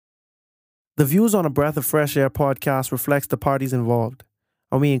The views on a Breath of Fresh Air podcast reflects the parties involved,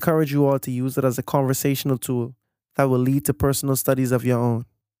 and we encourage you all to use it as a conversational tool that will lead to personal studies of your own.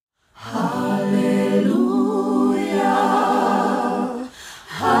 Hallelujah,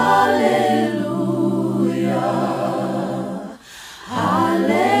 hallelujah, hallelujah,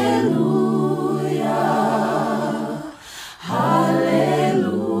 hallelujah, hallelujah.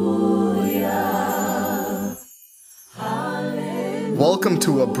 Welcome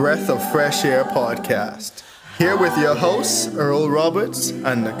to a Breath of Fresh Air podcast. Here with your hosts, Earl Roberts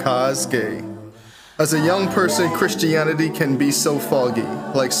and Nakaz Gay. As a young person, Christianity can be so foggy,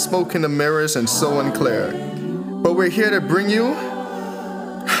 like smoke in the mirrors and so unclear. But we're here to bring you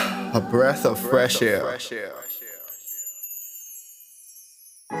a breath of fresh air.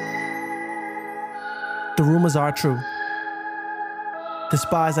 The rumors are true. The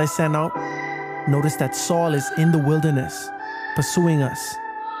spies I sent out noticed that Saul is in the wilderness, pursuing us,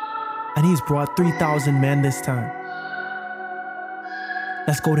 and he's brought 3,000 men this time.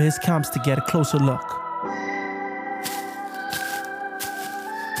 Let's go to his camps to get a closer look.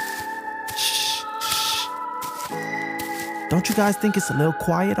 Shh, shh. Don't you guys think it's a little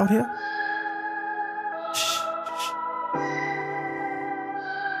quiet out here? Shh, shh.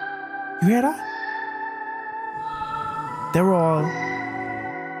 You hear that? They're all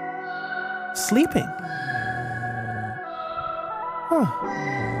sleeping. Huh.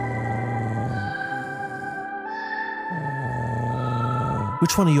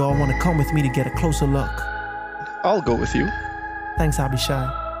 Which one of y'all want to come with me to get a closer look? I'll go with you. Thanks, Abishai.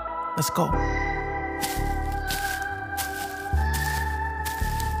 Let's go.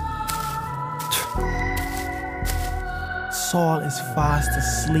 Saul is fast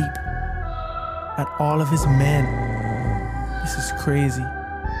asleep, and all of his men. This is crazy.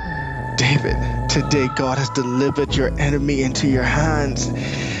 David, today God has delivered your enemy into your hands.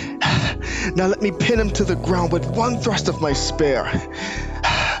 Now let me pin him to the ground with one thrust of my spear.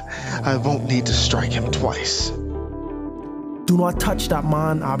 I won't need to strike him twice. Do not touch that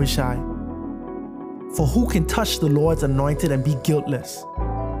man, Abishai. For who can touch the Lord's anointed and be guiltless?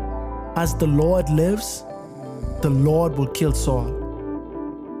 As the Lord lives, the Lord will kill Saul.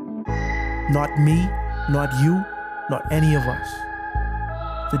 Not me, not you, not any of us.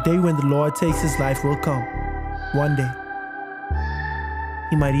 The day when the Lord takes his life will come. One day.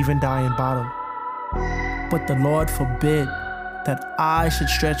 He might even die in battle. But the Lord forbid that I should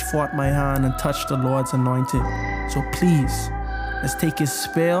stretch forth my hand and touch the Lord's anointed. So please, let's take his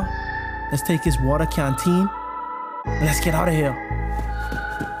spear, let's take his water canteen, and let's get out of here.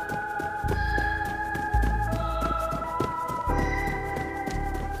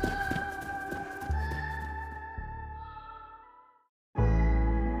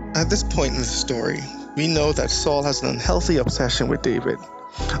 At this point in the story, we know that Saul has an unhealthy obsession with David.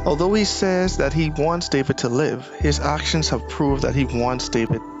 Although he says that he wants David to live, his actions have proved that he wants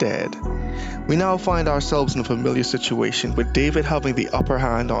David dead. We now find ourselves in a familiar situation with David having the upper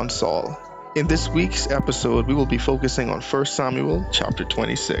hand on Saul. In this week's episode, we will be focusing on 1 Samuel chapter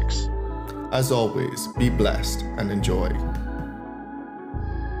 26. As always, be blessed and enjoy.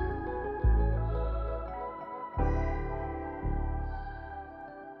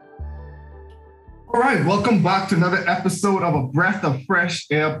 All right, welcome back to another episode of a Breath of Fresh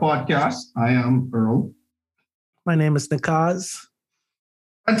Air podcast. I am Earl. My name is Nakaz.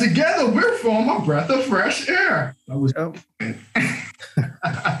 And together we're from a Breath of Fresh Air. That was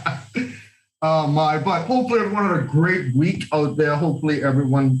but hopefully everyone had a great week out there. Hopefully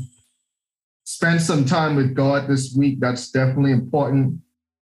everyone spent some time with God this week. That's definitely important.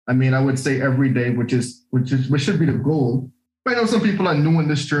 I mean, I would say every day, which should be the goal. But I know some people are new in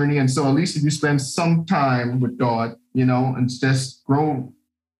this journey, and so at least if you spend some time with God, and just grow.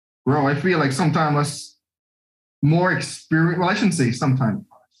 I feel like sometimes us more experience. Well, I shouldn't say sometimes.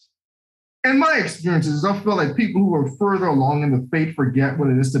 In my experiences, I feel like people who are further along in the faith forget what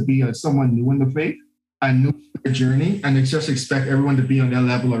it is to be someone new in the faith and new in their journey, and they just expect everyone to be on their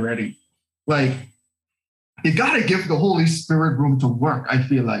level already. Like, you gotta give the Holy Spirit room to work. I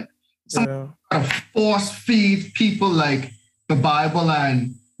feel like some gotta force feed people like the Bible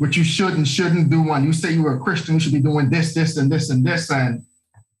and what you should and shouldn't do. When you say you were a Christian, you should be doing this, this, and this, and this. And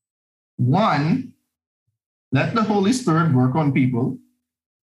one, let the Holy Spirit work on people,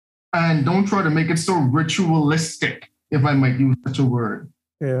 and don't try to make it so ritualistic, if I might use such a word.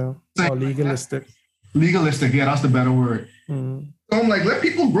 Yeah, or legalistic. Legalistic, yeah, that's the better word. So I'm like, let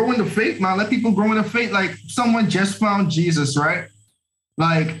people grow in the faith, man. Let people grow in the faith. Like, someone just found Jesus, right?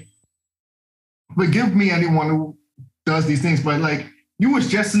 Like, forgive me, anyone who does these things, but like, you was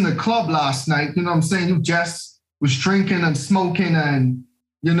just in the club last night, you know what I'm saying? You just was drinking and smoking and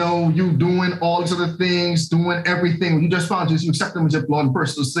you doing all these other things, doing everything. You just found Jesus, you accept him as your Lord and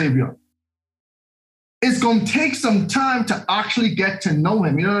personal Savior. It's going to take some time to actually get to know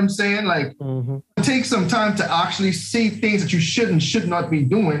him. You know what I'm saying? Like, take some time to actually see things that you should not be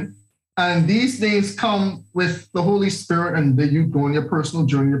doing. And these things come with the Holy Spirit, and then you go on your personal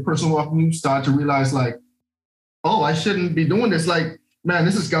journey, your personal walk, and you start to realize, like, oh, I shouldn't be doing this. Like, man,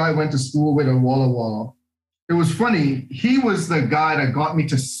 this guy I went to school with in Walla Walla. It was funny. He was the guy that got me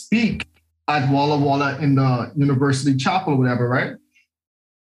to speak at Walla Walla in the university chapel or whatever, right?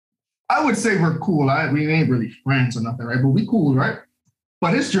 I would say we're cool. We ain't really friends or nothing, right? But we cool, right?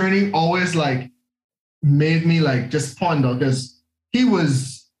 But his journey always like made me like just ponder, because he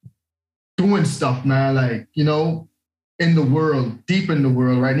was doing stuff, man, like, in the world, deep in the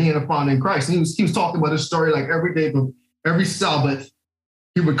world, right? And he ended up finding Christ. And he was talking about his story like every day, but every Sabbath,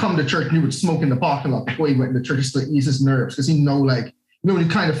 he would come to church and he would smoke in the parking lot before he went to church just to ease his nerves, because he know, like, when you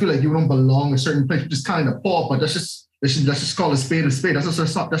kind of feel like you don't belong in a certain place, you just kind of pop, but let's just call a spade a spade. That's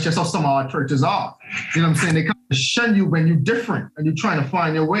just how some of our churches are. You know what I'm saying? They kind of shun you when you're different and you're trying to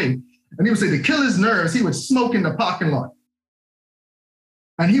find your way. And he would say to kill his nerves, he would smoke in the parking lot.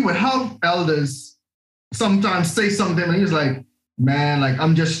 And he would have elders sometimes say something, and he was like, man, like,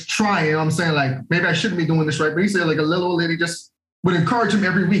 I'm just trying. You know what I'm saying? Like, maybe I shouldn't be doing this, right? But he said, like, a little old lady just would encourage him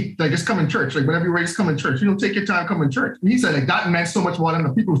every week, like, just come in church. Like, whenever you're ready, just come in church. Take your time, come in church. And he said, like, that meant so much more than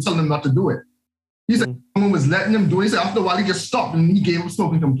the people who telling him not to do it. He said, someone was letting him do it. He said, after a while, he just stopped and he gave up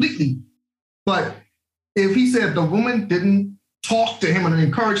smoking completely. But if he said the woman didn't talk to him and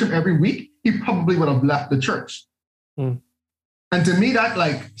encourage him every week, he probably would have left the church. And to me, that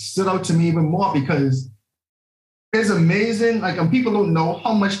like stood out to me even more, because it's amazing. Like, and people don't know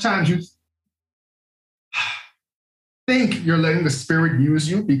how much times you think you're letting the Spirit use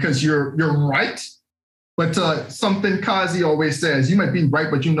you because you're right. But something Kazi always says, you might be right,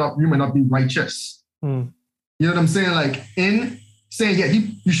 but you might not be righteous. You know what I'm saying? Like, in saying, yeah,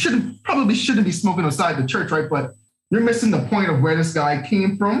 you probably shouldn't be smoking outside the church, right? But you're missing the point of where this guy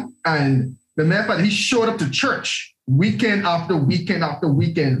came from. And the matter of fact, he showed up to church weekend after weekend after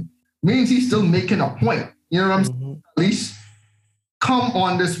weekend, means he's still making a point. You know what I'm saying? At least come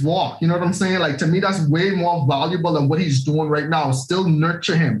on this walk. You know what I'm saying? Like, to me, that's way more valuable than what he's doing right now. Still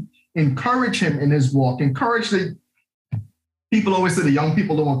nurture him, encourage him in his walk, encourage the people. Always say the young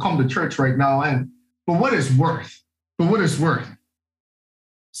people don't want to come to church right now. And for what it's worth,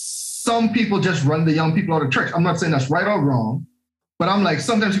 some people just run the young people out of church. I'm not saying that's right or wrong, but I'm like,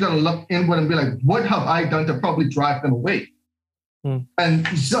 sometimes you got to look inward and be like, what have I done to probably drive them away? And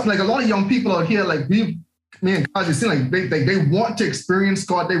like a lot of young people out here, like me and God, it seems like they want to experience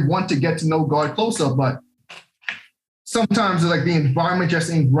God. They want to get to know God closer, but sometimes like the environment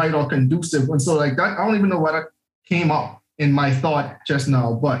just ain't right or conducive. And so like that, I don't even know why that came up in my thought just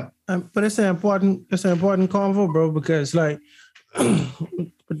now, but it's an important convo, bro, because like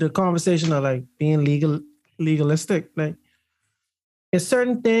the conversation of like being legalistic, like it's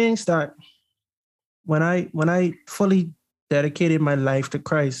certain things that when I fully dedicated my life to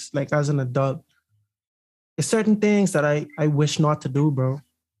Christ, like as an adult, it's certain things that I wish not to do, bro.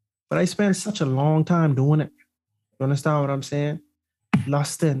 But I spent such a long time doing it. You understand what I'm saying?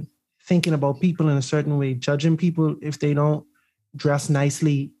 Lusting, thinking about people in a certain way, judging people if they don't dress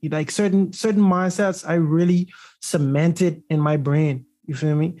nicely. Like certain mindsets I really cemented in my brain. You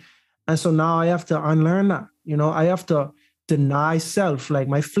feel me? And so now I have to unlearn that. I have to deny self, like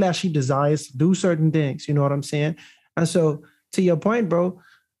my fleshy desires to do certain things. You know what I'm saying? And so to your point, bro,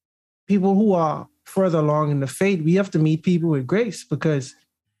 people who are further along in the faith, we have to meet people with grace, because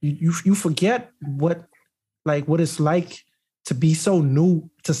you forget what it's like to be so new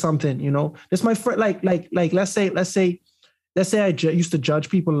to something. This my friend, like let's say I used to judge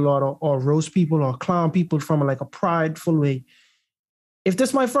people a lot, or roast people or clown people from like a prideful way. If this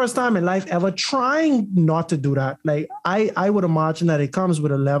is my first time in life ever trying not to do that, like I would imagine that it comes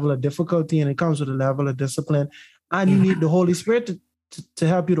with a level of difficulty and it comes with a level of discipline, and you need the Holy Spirit to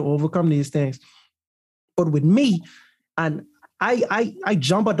help you to overcome these things. But with me, and I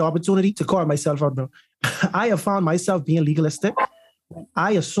jump at the opportunity to call myself out, bro. I have found myself being legalistic.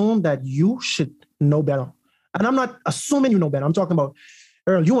 I assume that you should know better. And I'm not assuming you know better. I'm talking about,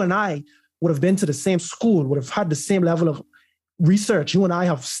 Earl, you and I would have been to the same school, would have had the same level of research. You and I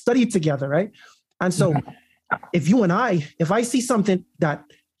have studied together, right? And so if I see something that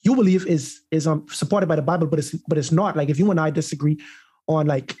you believe is supported by the Bible, but it's not, like if you and I disagree on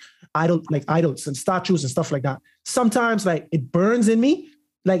like idols and statues and stuff like that, sometimes like it burns in me.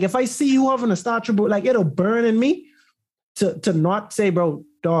 Like if I see you having a statue, bro, like it'll burn in me to not say, bro,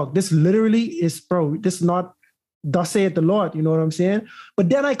 dog, this literally is, bro, this is not thus saith the Lord, you know what I'm saying? But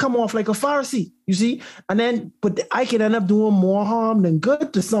then I come off like a Pharisee, you see? And then, but I can end up doing more harm than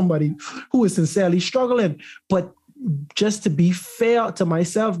good to somebody who is sincerely struggling. But just to be fair to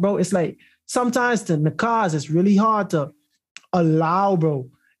myself, bro, it's like sometimes to Nakaz, it's really hard to allow, bro.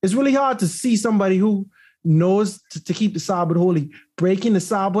 It's really hard to see somebody who knows to keep the Sabbath holy, breaking the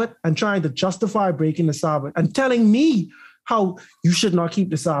Sabbath and trying to justify breaking the Sabbath and telling me how you should not keep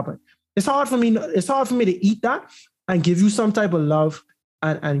the Sabbath. It's hard for me to eat that and give you some type of love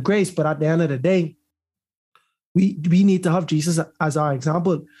and grace. But at the end of the day, we need to have Jesus as our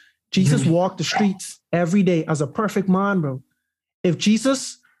example. Jesus walked the streets every day as a perfect man, bro. If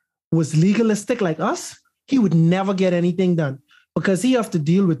Jesus was legalistic like us, he would never get anything done because he have to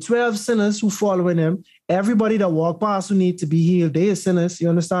deal with 12 sinners who following him. Everybody that walk past who need to be healed, they are sinners. You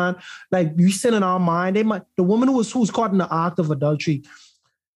understand? Like we sin in our mind. The woman who was caught in the act of adultery,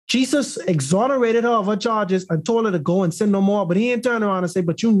 Jesus exonerated her of her charges and told her to go and sin no more. But he didn't turn around and say,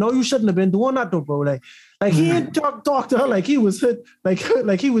 "But you know you shouldn't have been doing that, though, bro." Like he didn't talk to her like he was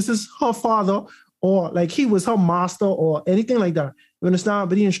he was her father or like he was her master or anything like that. You understand?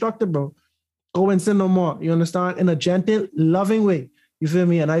 But he instructed, bro, go and sin no more. You understand? In a gentle, loving way. You feel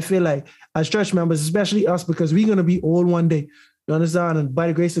me? And I feel like as church members, especially us, because we're gonna be old one day. You understand? And by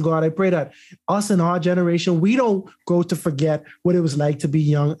the grace of God, I pray that us in our generation, we don't go to forget what it was like to be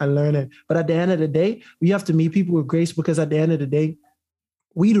young and learning. But at the end of the day, we have to meet people with grace because at the end of the day,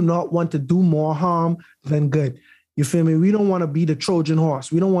 we do not want to do more harm than good. You feel me? We don't want to be the Trojan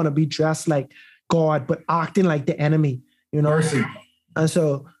horse. We don't want to be dressed like God, but acting like the enemy, you know? Mercy. And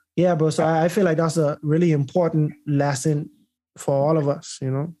so, yeah, bro. So I feel like that's a really important lesson for all of us,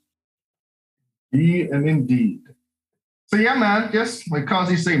 you know? Indeed. So yeah, man, just like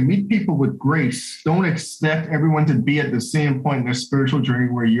Kazi say, meet people with grace. Don't expect everyone to be at the same point in their spiritual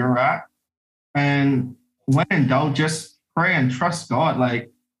journey where you're at. And when in doubt, just pray and trust God. Like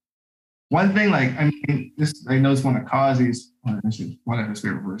one thing, like, I mean, this, I know it's one of Kazi's, one of his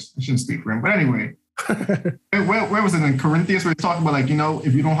favorite verses. I shouldn't speak for him, but anyway, where was it in Corinthians where he talked about like, you know,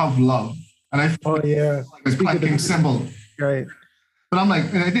 if you don't have love, and I feel like it's planting symbol. Right. But I'm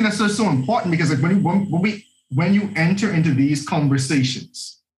like, and I think that's just so important because like when you enter into these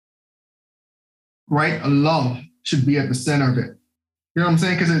conversations, right, love should be at the center of it. You know what I'm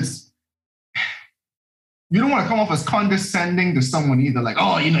saying? Because you don't want to come off as condescending to someone either. Like,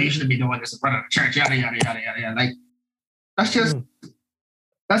 oh, you know, you shouldn't be doing this in front of the church, yada, yada, yada, yada, yada. Like, that's just,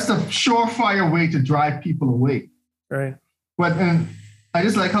 that's the surefire way to drive people away. Right. But and I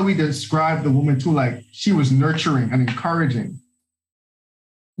just like how we described the woman too, like she was nurturing and encouraging.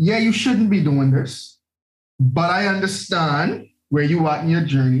 Yeah, you shouldn't be doing this. But I understand where you are in your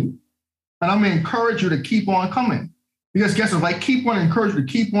journey, and I'm going to encourage you to keep on coming. Because guess what? If I keep on encouraging you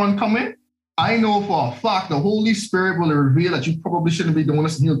to keep on coming, I know for a fact the Holy Spirit will reveal that you probably shouldn't be doing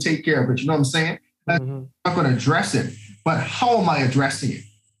this, and He'll take care of it. You know what I'm saying? I'm not going to address it, but how am I addressing it?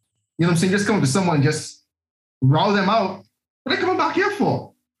 You know what I'm saying? Just come to someone and just roll them out. What are they coming back here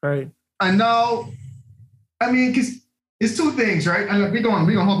for? Right. And now, I mean, because it's two things, right? And we're going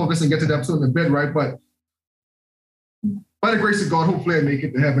to hop on this and get to the episode in a bit, right? But by the grace of God, hopefully I make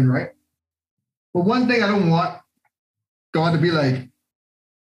it to heaven, right? But one thing I don't want God to be like,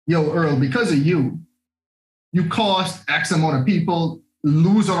 yo, Earl, because of you, you caused X amount of people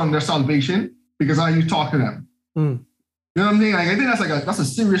lose out on their salvation because how you talk to them. You know what I mean? Like, I think that's a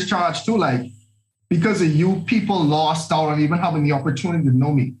serious charge too. Like, because of you, people lost out on even having the opportunity to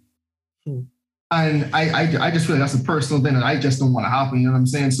know me. And I just feel like that's a personal thing that I just don't want to happen. You know what I'm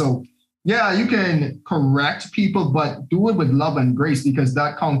saying? So yeah, you can correct people, but do it with love and grace because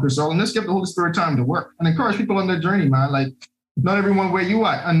that conquers all. And let's give the Holy Spirit time to work and encourage people on their journey, man. Like, not everyone where you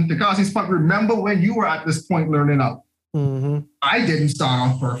at. And to Kazi's point, remember when you were at this point learning up. I didn't start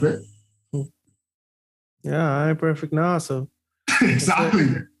off perfect. Yeah, I ain't perfect now, so. Exactly.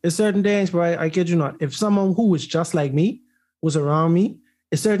 It's certain things, bro, I kid you not. If someone who was just like me was around me,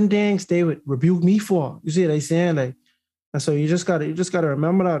 it's certain things they would rebuke me for. You see what I'm saying? Like, and so you just gotta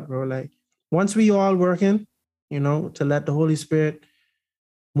remember that, bro. Like, once we all working, you know, to let the Holy Spirit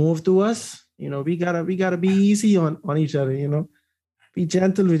move through us, you know, we gotta be easy on each other, you know, be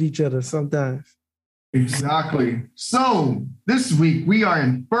gentle with each other sometimes. Exactly. So this week we are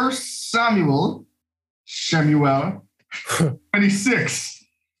in 1 Samuel 26.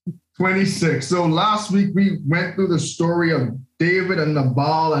 So last week we went through the story of David and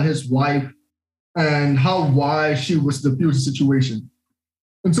Nabal and his wife and how wise she was to defuse the situation.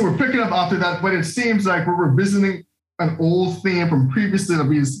 And so we're picking up after that, but it seems like we're revisiting an old theme from previously that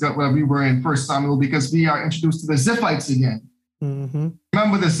we were in 1 Samuel because we are introduced to the Ziphites again.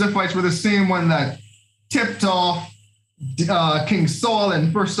 Remember the Ziphites were the same one that tipped off King Saul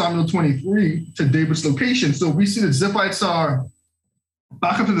in 1 Samuel 23 to David's location. So we see the Ziphites are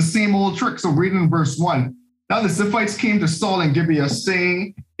back up to the same old trick. So reading in verse 1. Now the Ziphites came to Saul in Gibeah,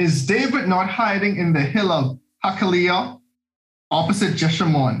 saying, "Is David not hiding in the hill of Hakaliah, opposite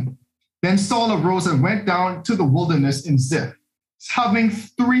Jeshimon?" Then Saul arose and went down to the wilderness in Ziph, having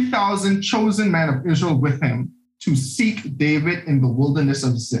 3,000 chosen men of Israel with him to seek David in the wilderness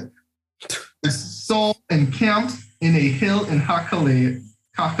of Ziph. Saul encamped in a hill in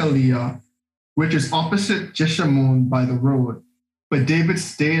Hakaliah, which is opposite Jeshimon by the road. But David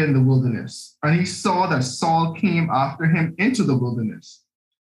stayed in the wilderness, and he saw that Saul came after him into the wilderness.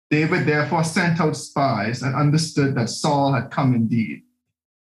 David therefore sent out spies and understood that Saul had come indeed.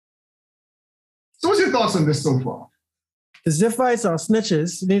 So what's your thoughts on this so far? The Ziphites are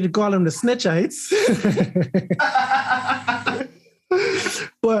snitches. You need to call them the Snitchites.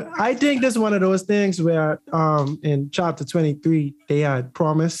 But I think this is one of those things where in chapter 23, they had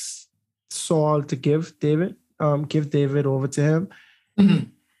promised Saul to give David over to him. Mm-hmm.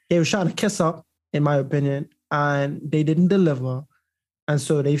 They were trying to kiss up, in my opinion, and they didn't deliver. And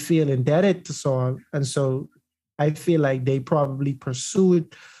so they feel indebted to Saul. And so I feel like they probably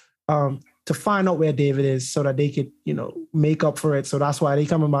pursued to find out where David is so that they could, make up for it. So that's why they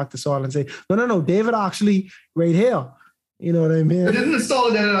coming back to Saul and say, no, David actually right here. You know what I mean? But didn't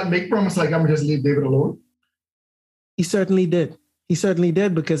Saul then make promise like, I'm going to just leave David alone? He certainly did.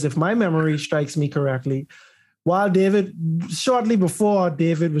 Because if my memory strikes me correctly, while shortly before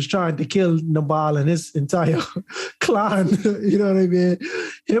David was trying to kill Nabal and his entire clan, you know what I mean?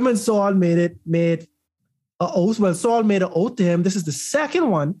 Him and Saul made an oath. Well, Saul made an oath to him. This is the second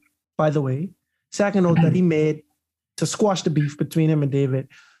one, by the way, oath that he made to squash the beef between him and David.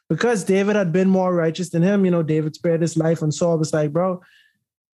 Because David had been more righteous than him, David spared his life, and Saul was like, bro,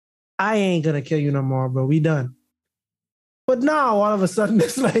 I ain't going to kill you no more, bro. We done. But now, all of a sudden,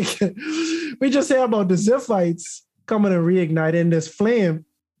 it's like, we just hear about the Ziphites coming and reigniting this flame,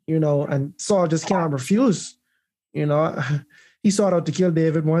 and Saul just can't refuse. He sought out to kill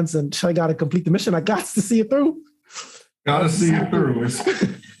David once, and I got to complete the mission. I got to see it through. Got to see it through.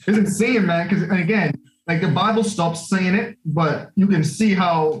 It's insane, man. Because, again, like the Bible stops saying it, but you can see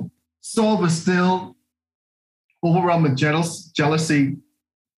how Saul was still overwhelmed with jealousy,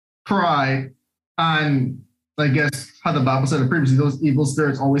 pride, and I guess how the Bible said it previously, those evil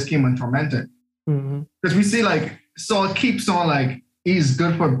spirits always came untormented. Because we see like Saul keeps on like, he's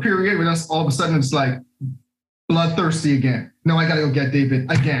good for a period, but then all of a sudden it's like bloodthirsty again. No, I got to go get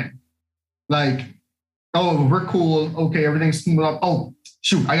David again. Like, oh, we're cool. Okay, everything's smooth up. Oh,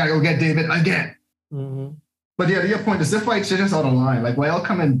 shoot, I got to go get David again. But yeah, to your point, the Ziphites are just out of line. Like, while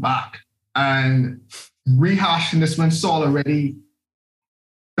coming back and rehashing this when Saul already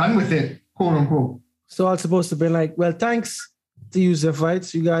done with it, quote unquote. Saul's supposed to be like, well, thanks to you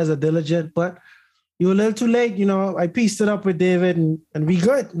Ziphites. You guys are diligent, but you're a little too late. I pieced it up with David and we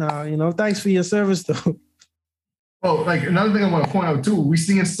good now. Thanks for your service though. Oh, like another thing I want to point out too, we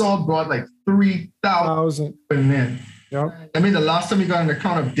seen Saul brought like 3,000 men. Yep. I mean, the last time we got an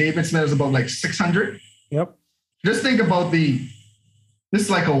account of David's men was about like 600. Yep. Just think about this is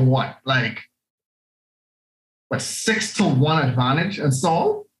like a what? Like, what, 6-1 advantage in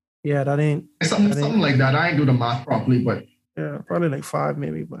Saul? Yeah, that ain't. Something like that. I ain't do the math properly, but. Yeah, probably like 5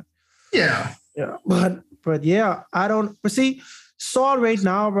 maybe, but. Yeah. Yeah, but yeah, but see, Saul right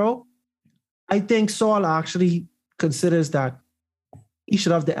now, bro, I think Saul actually considers that he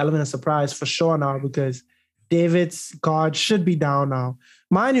should have the element of surprise for sure now because David's guard should be down now.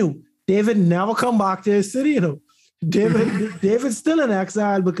 Mind you, David never come back to his city, David's still in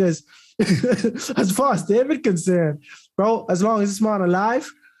exile because as far as David concerned, bro, as long as this man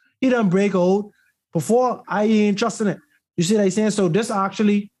alive, he done break out before I ain't trusting it. You see what I'm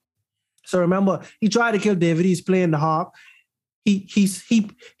saying? So remember, he tried to kill David. He's playing the harp. He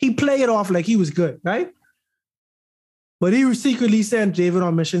played it off like he was good, right? But he secretly sent David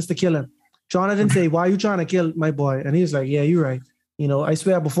on missions to kill him. Jonathan say, why are you trying to kill my boy? And he's like, yeah, you're right. I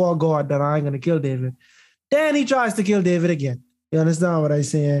swear before God that I ain't going to kill David. Then he tries to kill David again. You understand what I'm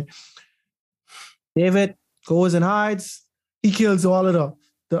saying? David goes and hides. He kills all of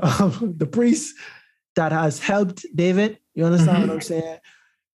the priests that has helped David. You understand what I'm saying?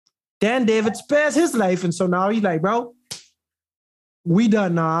 Then David spares his life. And so now he's like, bro, we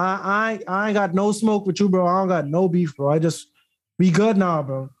done now. I ain't got no smoke with you, bro. I don't got no beef, bro. We good now,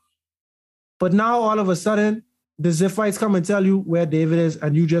 bro. But now all of a sudden, the Ziphites come and tell you where David is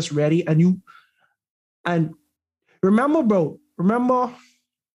and you just ready. And remember, bro,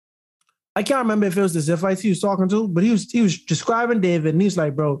 I can't remember if it was the Ziphites he was talking to, but he was describing David, and he's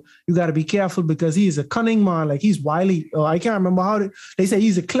like, bro, you got to be careful because he's a cunning man, like he's wily. I can't remember how they say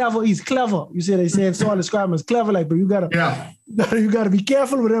he's clever. You see, they saying Saul describe him as clever, like, bro, you gotta be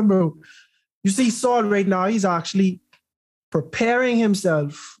careful with him, bro. You see Saul right now, he's actually preparing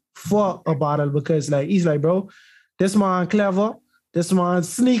himself for a battle because like he's like, bro, this man clever, this man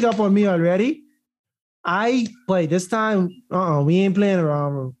sneak up on me already. This time, we ain't playing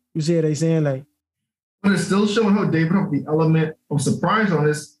around, bro. You see what they saying? Like, but it's still showing how David have the element of surprise on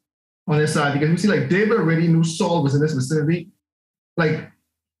his side, because we see like David already knew Saul was in this vicinity. Like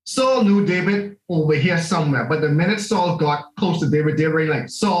Saul knew David over here somewhere, but the minute Saul got close to David, they were like,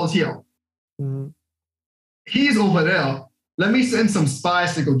 Saul's here. Mm-hmm. He's over there. Let me send some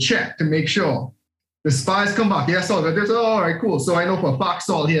spies to go check to make sure. The spies come back. Yeah, Saul. They're like, all right, cool. So I know for a fact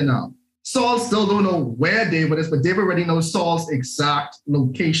Saul here now. Saul still don't know where David is, but David already knows Saul's exact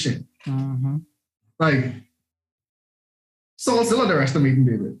location. Mm-hmm. Like, Saul's still underestimating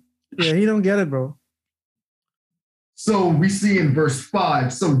David. Yeah, he don't get it, bro. So we see in verse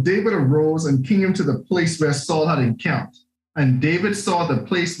 5, so David arose and came to the place where Saul had encamped. And David saw the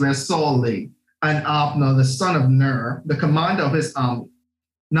place where Saul lay, and Abner, the son of Ner, the commander of his army.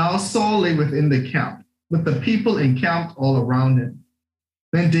 Now Saul lay within the camp, with the people encamped all around him.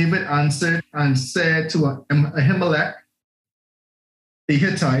 Then David answered and said to Ahimelech, the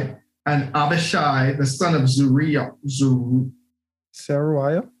Hittite, and Abishai, the son of Zeruiah.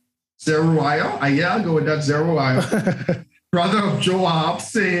 Zeruiah? Yeah, I'll go with that, Zeruiah. Brother of Joab,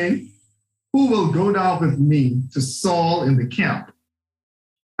 saying, who will go down with me to Saul in the camp?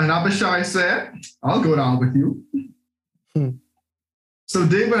 And Abishai said, I'll go down with you. So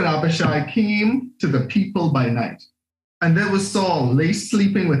David and Abishai came to the people by night. And there was Saul lay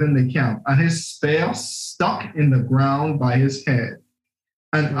sleeping within the camp, and his spear stuck in the ground by his head.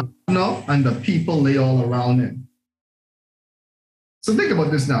 And Abner and the people lay all around him. So think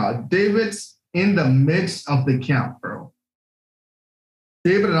about this now. David's in the midst of the camp, bro.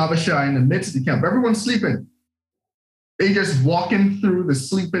 David and Abishai in the midst of the camp. Everyone's sleeping. They just walking through the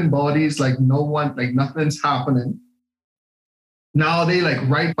sleeping bodies like nothing's happening. Now they like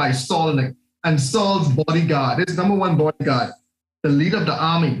right by Saul and Saul's bodyguard, his number one bodyguard, the leader of the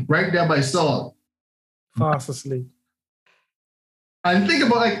army, right there by Saul. Fast asleep. And think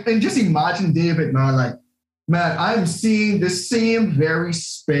about and just imagine David now, man, I'm seeing the same very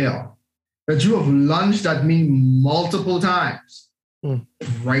spear that you have lunged at me multiple times,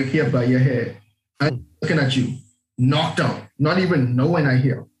 right here by your head. I'm looking at you, knocked out, not even knowing I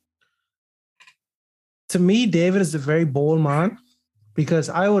hear. To me, David is a very bold man, because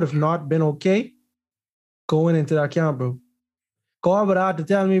I would have not been okay going into that camp, bro. God would have to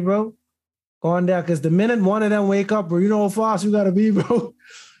tell me, bro, go on there, because the minute one of them wake up, bro, you know how fast you got to be, bro.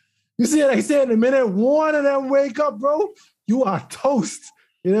 You see what I said? The minute one of them wake up, bro, you are toast.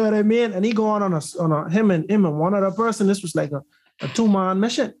 You know what I mean? And he go on him and one other person. This was like a two-man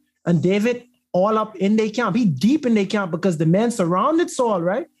mission. And David all up in their camp. He deep in their camp because the men surrounded Saul,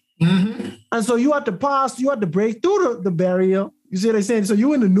 right? Mm-hmm. And so you had to break through the barrier. You see what I'm saying? So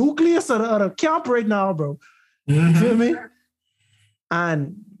you in the nucleus of the camp right now, bro. Mm-hmm. You feel me?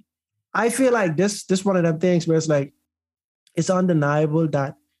 And I feel like this one of them things where it's like, it's undeniable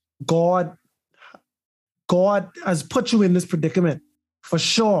that God has put you in this predicament. For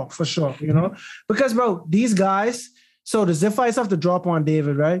sure, you know? Because, bro, these guys, so the Ziphites have to drop on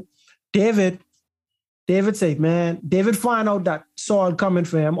David, right? David said, man, David find out that Saul coming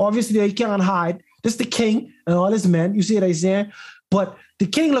for him. Obviously, he can't hide. This is the king and all his men. You see what I'm saying? But the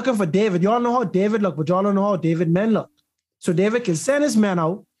king looking for David. Y'all know how David look, but y'all don't know how David men look. So David can send his men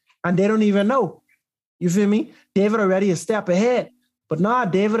out, and they don't even know. You feel me? David already a step ahead. But now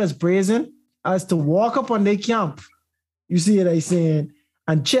David is brazen as to walk up on their camp. You see what I'm saying?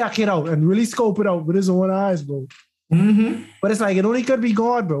 And check it out and really scope it out with his own eyes, bro. Mm-hmm. But it's like, it only could be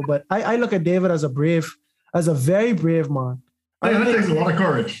God, bro. But I look at David as a very brave man. Yeah, that takes a lot of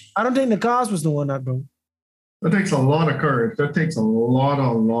courage. I don't think the cause was doing that, bro. That takes a lot of courage. That takes a lot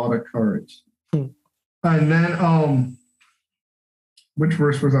of courage. And then, which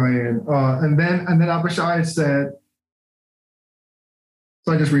verse was I in? And then Abishai said,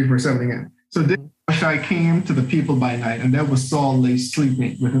 so I just read verse 7 again. So Abishai came to the people by night, and there was Saul lay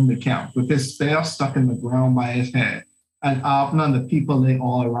sleeping within the camp, with his spear stuck in the ground by his head. And Abner and the people lay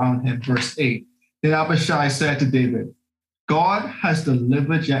all around him. Verse 8. Then Abishai said to David, God has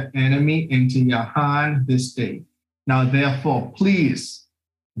delivered your enemy into your hand this day. Now, therefore, please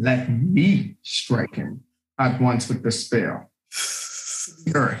let me strike him at once with the spear.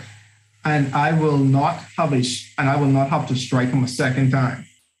 And I will not have to strike him a second time.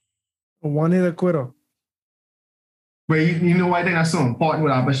 A one-hit quitter. But you know why I think that's so important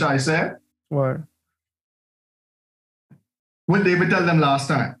what Abishai said? What? What David tell them last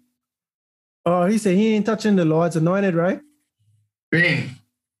time? Oh, he said he ain't touching the Lord's anointed, right? Bang.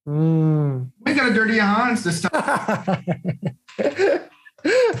 Mm. We ain't got to dirty your hands this time.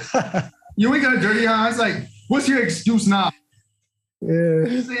 You ain't got to dirty your hands. Like, what's your excuse now? Yeah.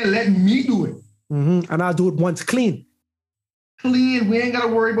 He's saying, let me do it. Mm-hmm. And I'll do it once clean. Clean. We ain't got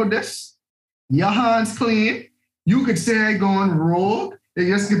to worry about this. Your hands clean. You could say I going rogue. It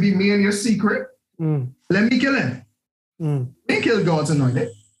just could be me and your secret. Mm. Let me kill him. Mm. We ain't kill God's anointed.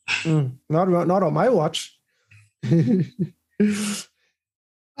 Mm. Not on my watch.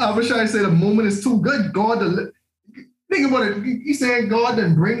 Abishai said the moment is too good. God, think about it. He said, God,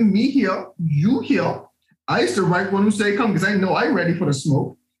 then bring me here, you here. I used to write one who say, come, because I know I'm ready for the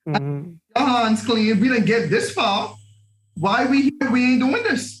smoke. Mm-hmm. Your hands clean. We didn't get this far. Why we here? We ain't doing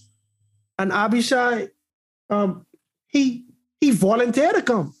this. And Abishai, he volunteered to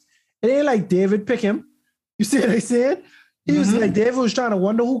come. It ain't like David pick him. You see what I said? He was like, David was trying to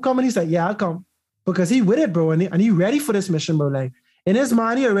wonder who coming. He's like, yeah, I'll come. Because he with it, bro. And he ready for this mission, bro. Like, in his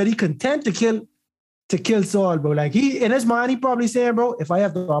mind, he already content to kill Saul, bro. Like, in his mind, he probably saying, bro, if I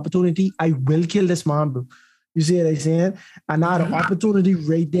have the opportunity, I will kill this man, bro. You see what I'm saying? And now the opportunity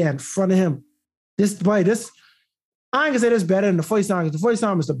right there in front of him. I ain't gonna say this better than the first time, because the first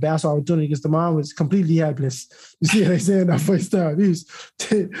time was the best opportunity because the man was completely helpless. You see what I'm saying? That first time.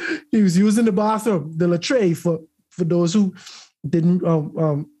 He was using the bathroom, the latrine for those who didn't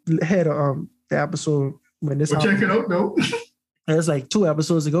had the episode when this We'll check it out though. It was like 2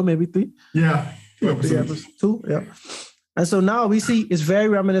 episodes ago, maybe 3. Yeah. 2 episodes. 2, yeah. And so now we see it's very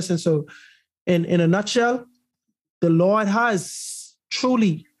reminiscent. So in a nutshell, the Lord has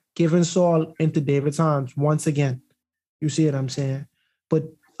truly given Saul into David's hands once again. You see what I'm saying? But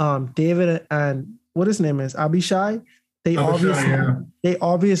David and what his name is, Abishai, they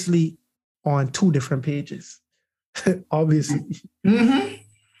obviously on 2 different pages. Obviously. Mm-hmm.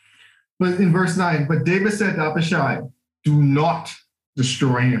 But in verse 9, but David said to Abishai, do not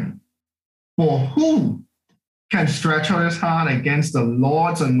destroy him. For who can stretch out his hand against the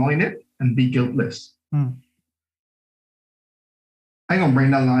Lord's anointed and be guiltless? I'm going to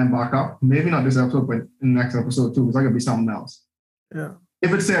bring that line back up. Maybe not this episode, but in the next episode too, because that could be something else. Yeah.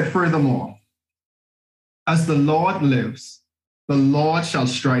 David said, furthermore, as the Lord lives, the Lord shall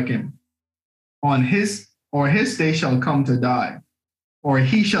strike him. His day shall come to die, or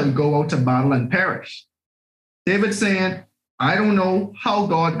he shall go out to battle and perish. David saying, I don't know how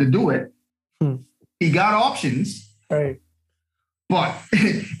God could do it. He got options, right? But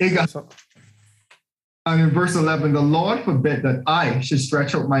it got. And in verse 11, the Lord forbid that I should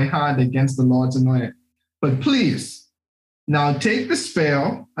stretch out my hand against the Lord's anointed. But please, now take the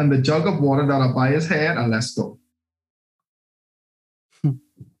spare and the jug of water that are by his head, and let's go.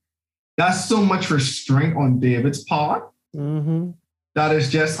 That's so much restraint on David's part. Mm-hmm. That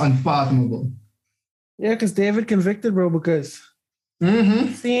is just unfathomable. Yeah, because David convicted, bro, because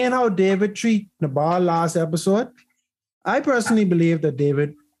seeing how David treat Nabal last episode, I personally believe that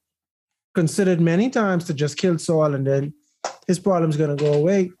David considered many times to just kill Saul and then his problem's going to go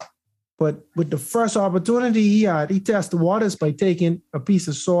away. But with the first opportunity he had, he tested the waters by taking a piece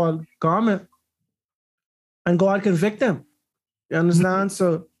of Saul's garment and God convict him. You understand?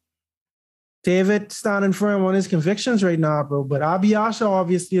 So David standing firm on his convictions right now, bro. But Abiashar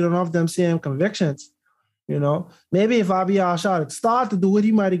obviously don't have them same convictions. You know, maybe if Abiashar had started to do it,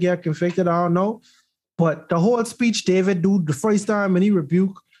 he might have get convicted. I don't know. But the whole speech David do the first time when he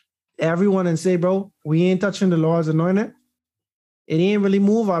rebuked everyone and say, bro, we ain't touching the Lord's anointed, it ain't really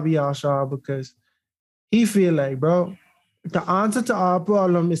move Abiashar because he feel like, bro, the answer to our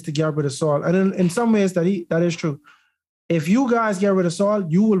problem is to get rid of Saul. And in some ways that is true. If you guys get rid of Saul,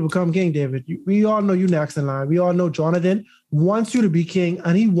 you will become king, David. We all know you next in line. We all know Jonathan wants you to be king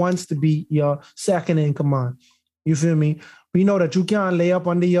and he wants to be your second in command. You feel me? We know that you can't lay up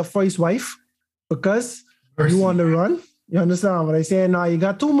under your first wife because you want to run. You understand what I'm saying? Now you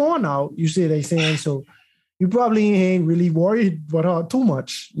got 2 more now. You see what I'm saying? So you probably ain't really worried about her too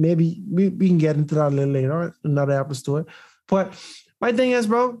much. Maybe we can get into that a little later, another episode. But my thing is,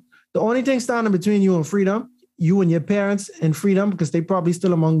 bro, the only thing standing between you and freedom, you and your parents and freedom, because they probably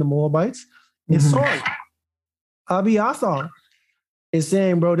still among the Moabites, is Saul. Abiathar is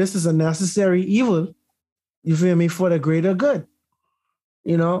saying, bro, this is a necessary evil, you feel me, for the greater good.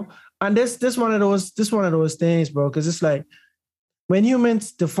 You know? And this one of those things, bro, because it's like when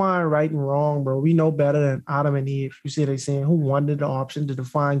humans define right and wrong, bro, we know better than Adam and Eve. You see what I'm saying? Who wanted the option to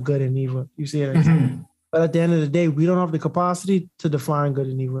define good and evil? You see what I'm saying? But at the end of the day, we don't have the capacity to define good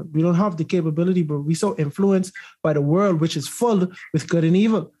and evil. We don't have the capability, but we're so influenced by the world, which is full with good and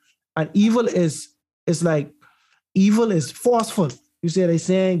evil. And evil is forceful. You see what I'm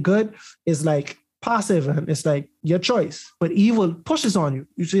saying? Good is like passive and it's like your choice. But evil pushes on you.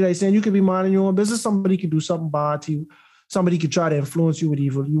 You see what I'm saying? You could be minding your own business. Somebody could do something bad to you. Somebody could try to influence you with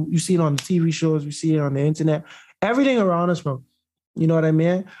evil. You see it on the TV shows. You see it on the internet. Everything around us, bro. You know what I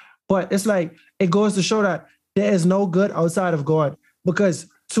mean? But it's like, it goes to show that there is no good outside of God. Because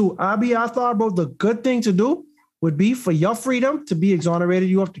to Abiathar, bro, the good thing to do would be for your freedom to be exonerated.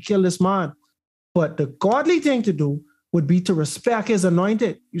 You have to kill this man. But the godly thing to do would be to respect his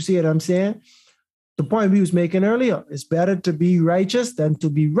anointed. You see what I'm saying? The point we was making earlier, it's better to be righteous than to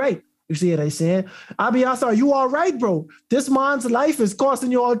be right. You see what I'm saying? Abiathar, you are right, bro. This man's life is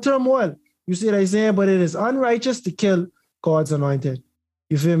costing you all turmoil. You see what I'm saying? But it is unrighteous to kill God's anointed.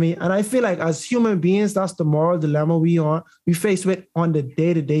 You feel me? And I feel like as human beings, that's the moral dilemma we face with on the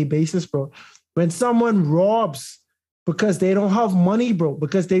day-to-day basis, bro. When someone robs because they don't have money, bro,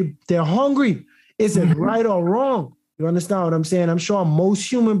 because they're hungry, is it right or wrong? You understand what I'm saying? I'm sure most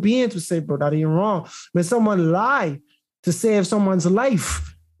human beings would say, bro, that ain't wrong. When someone lie to save someone's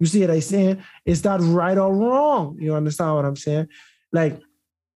life, you see what I'm saying? Is that right or wrong? You understand what I'm saying? Like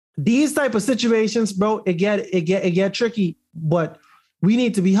these type of situations, bro, it get tricky, but we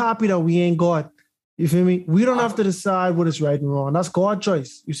need to be happy that we ain't God. You feel me? We don't have to decide what is right and wrong. That's God's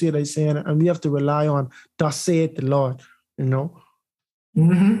choice. You see what I'm saying? And we have to rely on, thus saith the Lord, you know?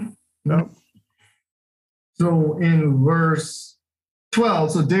 Mm-hmm. No. So in verse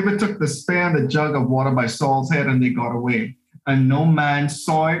 12, so David took the spear and the jug of water by Saul's head, and they got away. And no man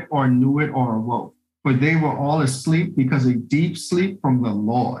saw it or knew it or awoke. For they were all asleep, because a deep sleep from the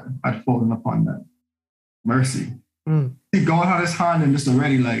Lord had fallen upon them. Mercy. God had his hand in this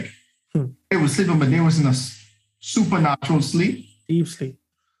already, like they were sleeping, but they was in a supernatural sleep. Deep sleep.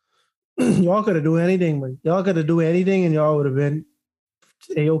 Y'all could have done anything, man. Y'all could have done anything and y'all would have been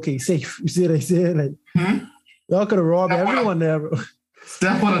okay, safe. You see what I said? Like y'all could have robbed everyone there, bro.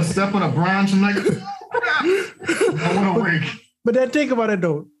 Step on a branch and like I want to wake. But then think about it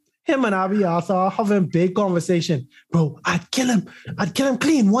though. Him and Abiathar having big conversation. Bro, I'd kill him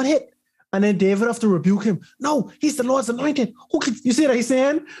clean, one hit. And then David have to rebuke him. No, he's the Lord's anointed. You see what he's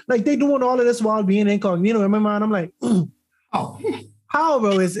saying? Like they doing all of this while being incognito. In my mind, I'm like, oh, how,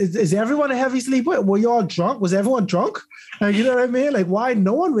 bro? Is everyone a heavy sleeper? Were you all drunk? Was everyone drunk? Like, you know what I mean? Like, why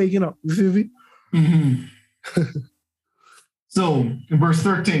no one waking up? You feel me? Mm-hmm. So in verse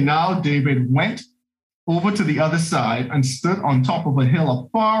 13, now David went over to the other side and stood on top of a hill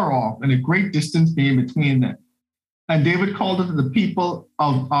afar off, and a great distance came between them. And David called unto the people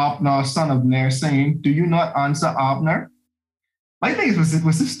of Abner, son of Ner, saying, do you not answer Abner? I think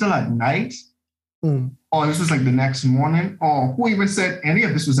was this still at night? Or this was like the next morning? Or who even said any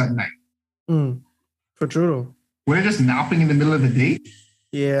of this was at night? For true. Were they just napping in the middle of the day?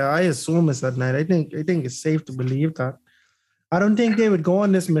 Yeah, I assume it's at night. I think it's safe to believe that. I don't think they would go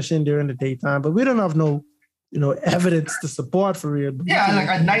on this mission during the daytime, but we don't have no, evidence to support for real. Yeah, like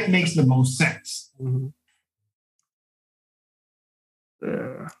at night makes the most sense. Mm-hmm.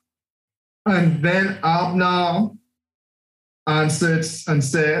 Yeah. And then Abner answered and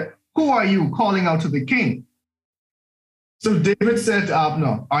said, who are you calling out to the king? So David said to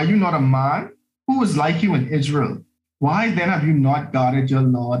Abner, are you not a man who is like you in Israel? Why then have you not guarded your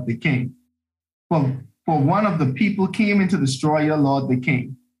lord the king? For one of the people came in to destroy your lord the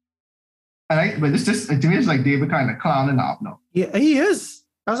king. But this to me is like David kind of clowning Abner. Yeah, he is.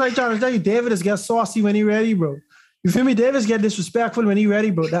 That's like trying to tell you, David is get saucy when he ready, bro. You feel me? David's get disrespectful when he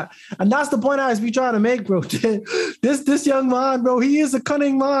ready, bro. And that's the point I was be trying to make, bro. This young man, bro, he is a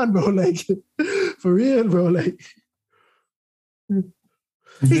cunning man, bro. Like, for real, bro. Like,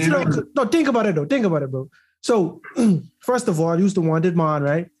 no, think about it, though. Think about it, bro. So, first of all, you's the wanted man,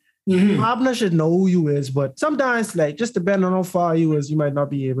 right? Mm-hmm. Abner should know who you is, but sometimes, like, just depending on how far you is, you might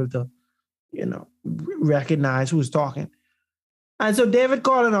not be able to, recognize who's talking. And so David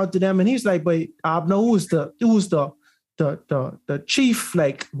calling out to them, and he's like, "But Abner, who's the chief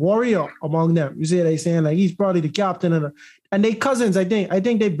like warrior among them?" You see what I'm saying? Like he's probably the captain and they cousins. I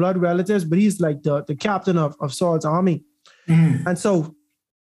think they blood relatives, but he's like the captain of Saul's army. Mm-hmm. And so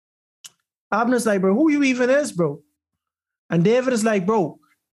Abner's like, "Bro, who you even is, bro?" And David is like, "Bro,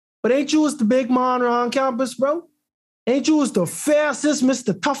 but ain't you the big man around campus, bro? Ain't you the fastest,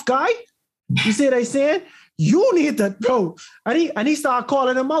 Mr. Tough Guy?" You see what I'm saying? You need that, bro. And he started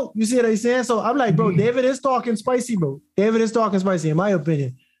calling him out. You see what I'm saying? So I'm like, bro, David is talking spicy, bro. David is talking spicy, in my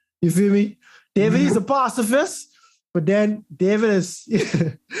opinion. You feel me? David is a pacifist, but then David is,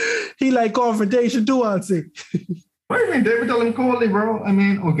 He like confrontation too, I'll say. What do you mean? David told him coldly, bro. I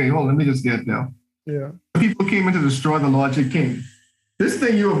mean, okay, hold on. Let me just get there. Yeah. People came in to destroy the Lord your king. This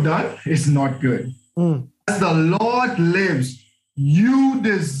thing you have done is not good. As the Lord lives, you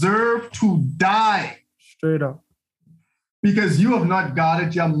deserve to die. Straight up. Because you have not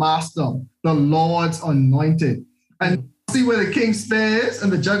guarded your master, the Lord's anointed. And see where the king's spear is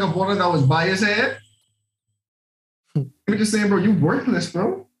and the jug of water that was by his head? I'm just saying, bro, you worthless,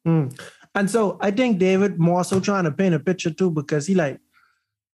 bro. And so I think David more so trying to paint a picture too, because he like,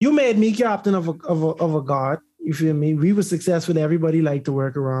 you made me captain of a guard. You feel me? We were successful. Everybody liked to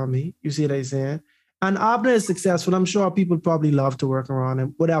work around me. You see what I'm saying? And Abner is successful. I'm sure people probably love to work around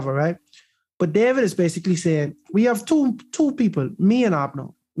him, whatever, right? But David is basically saying, we have two people, me and Abner,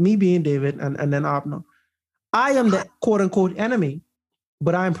 me being David and then Abner. I am the quote unquote enemy,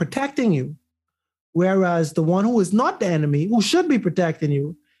 but I'm protecting you. Whereas the one who is not the enemy, who should be protecting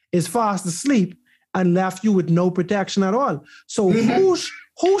you, is fast asleep and left you with no protection at all. So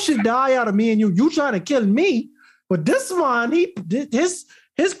who should die out of me and you? You trying to kill me, but this one,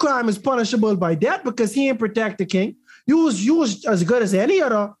 his crime is punishable by death because he ain't protect the king. You was as good as any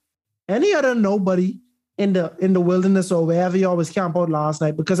other nobody in the wilderness or wherever you always camp out last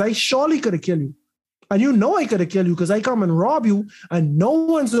night, because I surely could have killed you. And you know I could have killed you because I come and rob you and no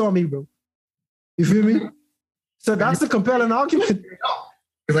one saw me, bro. You feel me? So that's the compelling argument.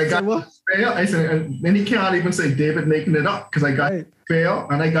 Because I got fail. I said, and then he can't even say David making it up because I got fail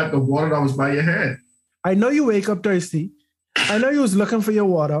and I got the water that was by your head. I know you wake up thirsty. I know you was looking for your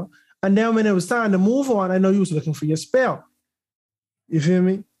water. And then when it was time to move on, I know you was looking for your spell. You feel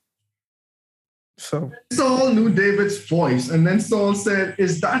me? So Saul knew David's voice. And then Saul said,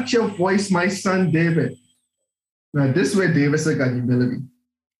 is that your voice, my son David? Now, this way David said got humility.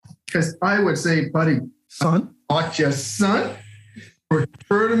 Because I would say, buddy, son, I'm not your son.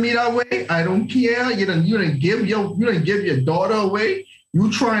 Refer to me that way. I don't care. You didn't give your daughter away. You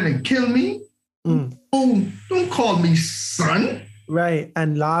trying to kill me? Don't call me son. Right.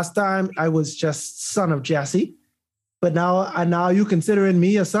 And last time I was just son of Jesse. But now you considering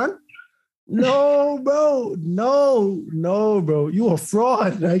me a son? No, bro. No, bro. You a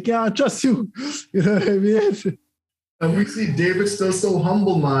fraud. I can't trust you. You know what I mean? And we see David still so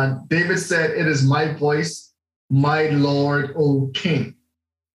humble, man. David said, it is my voice, my Lord, O King.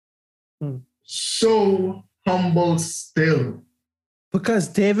 So humble still. Because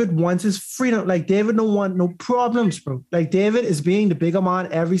David wants his freedom. Like, David don't want no problems, bro. Like, David is being the bigger man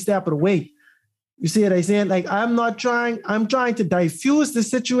every step of the way. You see what I'm saying? Like, I'm trying to diffuse the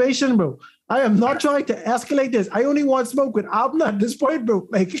situation, bro. I am not trying to escalate this. I only want smoke with Abner at this point, bro.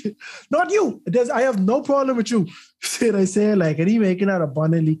 Like, not you. I have no problem with you. You see what I'm saying? Like, and he making that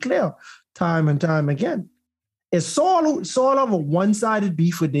abundantly clear time and time again. Is Saul have a one-sided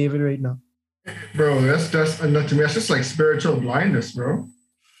beef with David right now? Bro, that's to me, that's just like spiritual blindness, bro.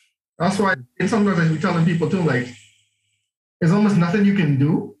 That's why sometimes I be telling people too, like, there's almost nothing you can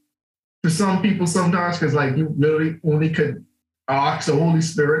do to some people sometimes because like you literally only could ask the Holy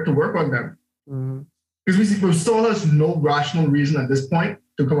Spirit to work on them. Because we see Saul has no rational reason at this point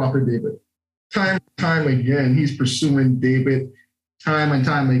to come after David. Time and time again, he's pursuing David. Time and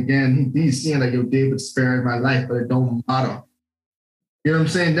time again, he's seeing like, yo, David's sparing my life, but it don't matter. You know what I'm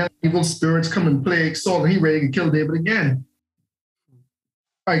saying? Then evil spirits come and plague Saul, and he ready to kill David again.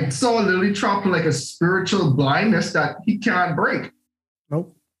 Like Saul literally trapped in like a spiritual blindness that he can't break.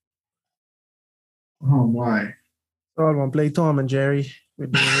 Nope. Oh my. Saul want to play Tom and Jerry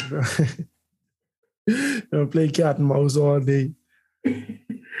with David, bro. They'll play cat and mouse all day.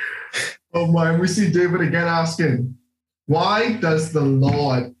 Oh my, we see David again asking, why does the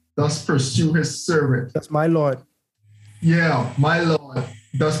Lord thus pursue his servant? That's my Lord. Yeah, my Lord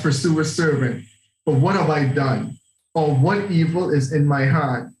does pursue his servant. But what have I done? Or what evil is in my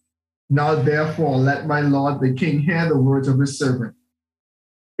hand? Now therefore let my Lord the king hear the words of his servant.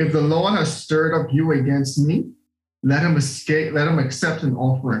 If the Lord has stirred up you against me, let him accept an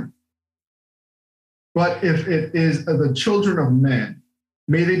offering. But if it is the children of men,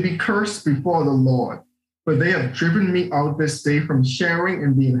 may they be cursed before the Lord, for they have driven me out this day from sharing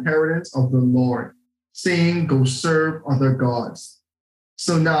in the inheritance of the Lord, saying, go serve other gods.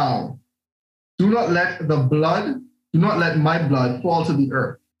 So now, do not let my blood fall to the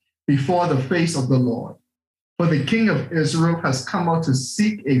earth before the face of the Lord. For the king of Israel has come out to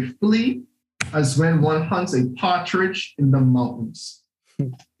seek a flea as when one hunts a partridge in the mountains.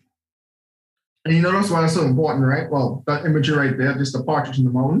 And you notice why that's so important, right? Well, that imagery right there, just the partridge in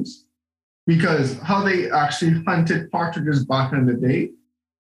the mountains. Because how they actually hunted partridges back in the day,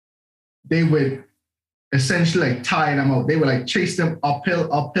 they would essentially like tie them out. They would like chase them uphill,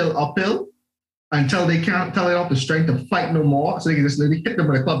 until they can't tell it off the strength to fight no more. So they can just literally hit them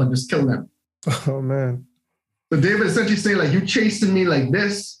with a club and just kill them. Oh man. So David essentially saying like, you chasing me like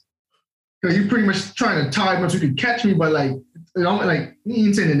this, because you pretty much trying to tie me so you can catch me, but like, you know, like he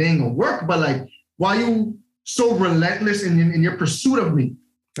ain't saying it ain't gonna work, but like, why you so relentless in your pursuit of me?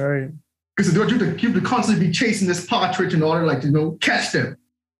 All right. Because you have to constantly be chasing this partridge in order, like, catch them.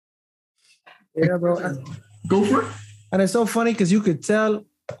 Yeah, bro. Go for it. And it's so funny because you could tell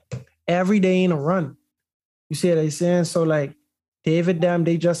every day in a run. You see what I'm saying? So like David,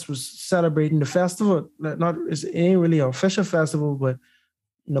 they just was celebrating the festival. It ain't really an official festival, but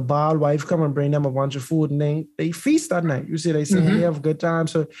Nabal wife come and bring them a bunch of food and they feast that night. You see, they saying they have a good time.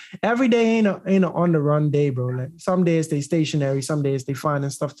 So every day ain't a on the run day, bro. Like some days they stationary, some days they finding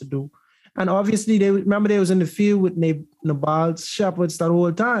stuff to do. And obviously they was in the field with Nabal's shepherds that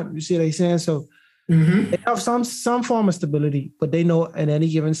whole time. You see what I'm saying? So they have some form of stability, but they know at any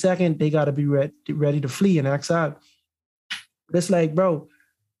given second they got to be ready to flee and exile. It's like, bro,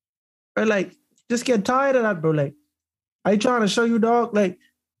 like just get tired of that, bro. Like I trying to show you, dog. Like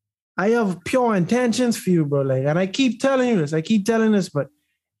I have pure intentions for you, bro. Like, and I keep telling you this, but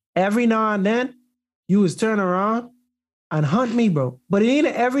every now and then you was turn around and hunt me, bro. But it ain't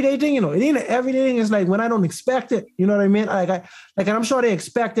an everyday thing, you know. It ain't an everyday thing. It's like when I don't expect it. You know what I mean? And I'm sure they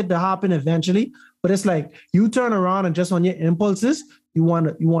expect it to happen eventually. But it's like you turn around and just on your impulses, you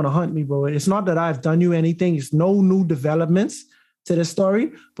want to hunt me, bro. It's not that I've done you anything. It's no new developments to the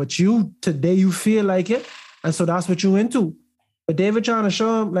story. But today you feel like it, and so that's what you into. But David trying to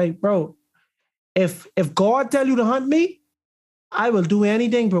show him, like, bro, if God tell you to hunt me, I will do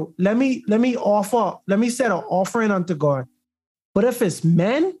anything, bro. Let me set an offering unto God. But if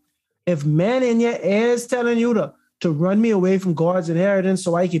men in your ears telling you to run me away from God's inheritance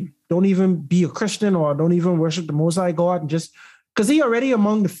so I don't even be a Christian or don't even worship the Most High God, and just because he already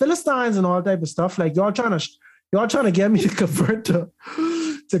among the Philistines and all type of stuff, like y'all trying to get me to convert to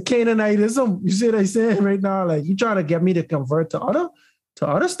Canaanitism. You see what I'm saying right now? Like you trying to get me to convert to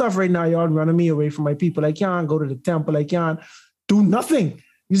other stuff right now. Y'all running me away from my people. I can't go to the temple. I can't do nothing.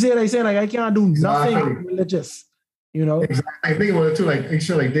 You see what I'm saying? Like I can't do nothing religious. You know? Exactly. I think about it too. Like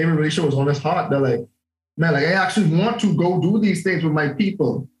David really shows on his heart that like, man, like I actually want to go do these things with my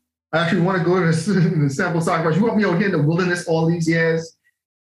people. I actually want to go to the sample sacrifice. You want me out here in the wilderness all these years,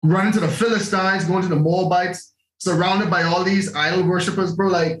 running to the Philistines, going to the Moabites, surrounded by all these idol worshipers, bro.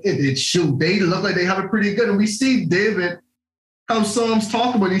 Like they look like they have it pretty good. And we see David, how Psalms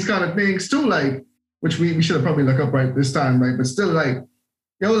talk about these kind of things too, like, which we should have probably looked up right this time, right? But still, like,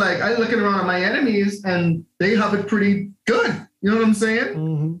 like I looking around at my enemies and they have it pretty good. You know what I'm saying?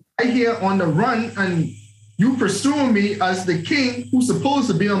 Mm-hmm. I hear on the run and you pursuing me as the king who's supposed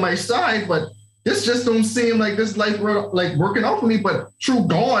to be on my side, but this just don't seem like this life like working out for me. But through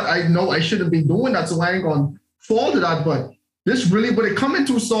God, I know I shouldn't be doing that, so I ain't gonna fall to that. But this really, what it coming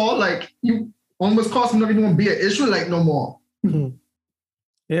to, Saul, like you almost cost me not even be an Israelite no more. Mm-hmm.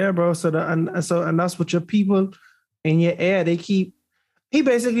 Yeah, bro. So that's what your people in your ear, he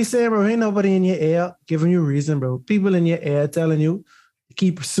basically saying, bro, ain't nobody in your ear giving you reason, bro. People in your ear telling you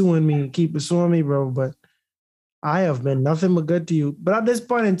keep pursuing me, bro. But I have been nothing but good to you. But at this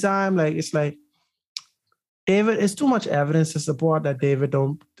point in time, like it's like David, it's too much evidence to support that David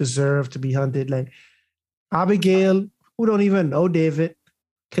don't deserve to be hunted. Like Abigail, who don't even know David,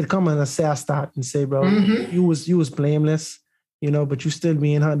 could come and assess that and say, bro, you was blameless, you know, but you still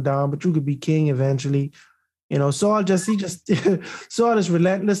being hunted down, but you could be king eventually. You know, Saul Saul is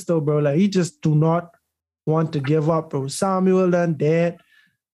relentless though, bro. Like he just do not want to give up, bro. Samuel done dead.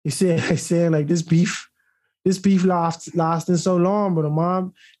 You see, I saying like this beef lasting so long, bro.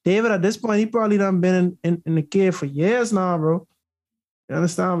 Mom, David at this point, he probably done been in the cave for years now, bro. You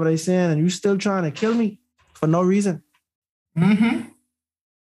understand what I'm saying? And you still trying to kill me for no reason. Mm-hmm.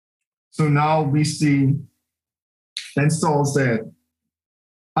 So now we see, then Saul said,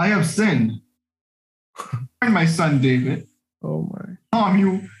 I have sinned. My son David, harm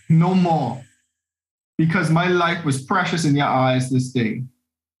you no more, because my life was precious in your eyes this day.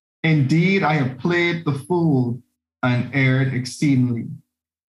 Indeed, I have played the fool and erred exceedingly.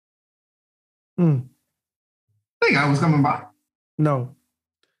 Think I was coming back? No,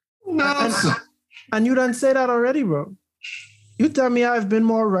 sir. And you done say that already, bro. You tell me I've been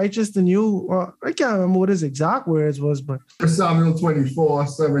more righteous than you. Or I can't remember what his exact words was, but Samuel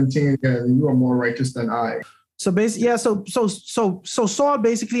 24:17, you are more righteous than I. So basically, yeah. So Saul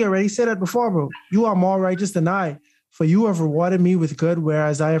basically already said that before, bro. You are more righteous than I, for you have rewarded me with good,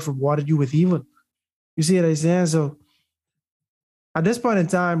 whereas I have rewarded you with evil. You see what I'm saying? So at this point in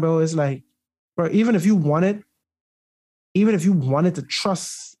time, bro, it's like, Or even if you wanted to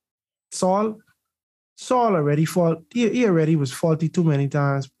trust Saul already he already was faulty too many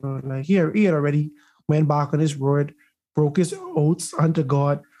times, bro. Like he had already went back on his word, broke his oaths unto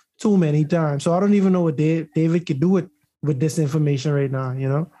God too many times. So I don't even know what David could do with this information right now, you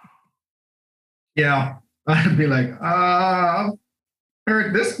know? Yeah, I'd be like, I've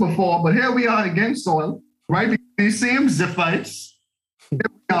heard this before, but here we are again, Saul, right? These same Ziphites, here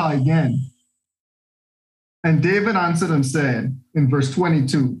we are again. And David answered and said in verse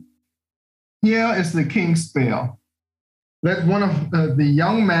 22, here is the king's spear. Let one of the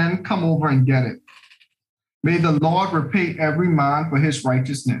young men come over and get it. May the Lord repay every man for his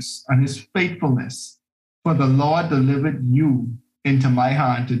righteousness and his faithfulness, for the Lord delivered you into my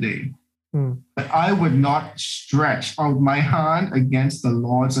hand today. But I would not stretch out my hand against the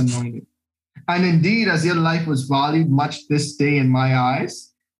Lord's anointed. And indeed, as your life was valued much this day in my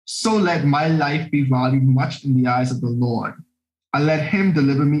eyes, so let my life be valued much in the eyes of the Lord. And let him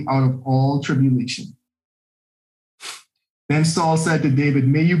deliver me out of all tribulation. Then Saul said to David,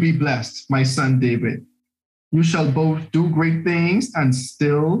 may you be blessed, my son David. You shall both do great things and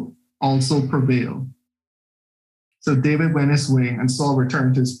still also prevail. So David went his way and Saul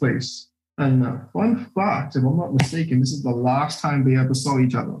returned to his place. And fun fact, if I'm not mistaken, this is the last time they ever saw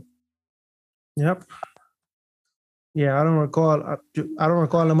each other. Yep. Yeah, I don't recall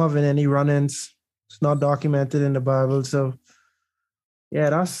them having any run-ins. It's not documented in the Bible. So yeah,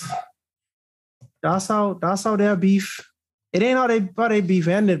 that's how their beef. It ain't how they beef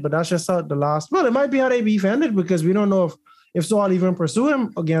ended, but that's just how the last. Well, it might be how they beef ended because we don't know if Saul even pursued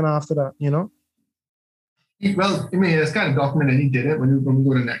him again after that, you know? Well, I mean, it's kind of documented he did it when we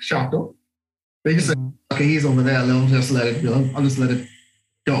go to the next chapter. They just said, okay, he's over there. I'll just let it go. I'll just let it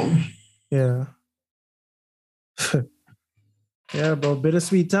go. Yeah. Yeah, bro.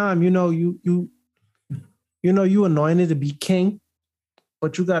 Bittersweet time. You know, you anointed to be king,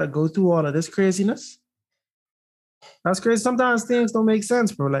 but you got to go through all of this craziness. That's crazy. Sometimes things don't make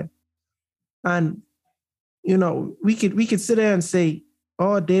sense, bro. Like, and you know, we could sit there and say,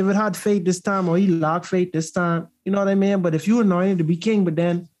 oh, David had faith this time, or he lacked faith this time. You know what I mean? But if you anointed to be king, but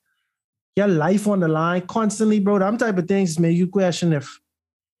then your life on the line constantly, bro, them type of things make you question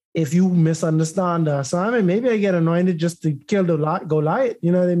if you misunderstand the assignment. Maybe I get anointed just to kill the Goliath,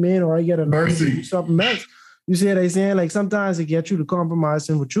 you know what I mean? Or I get anointed to do something else. You see what I'm saying? Like sometimes it gets you to compromise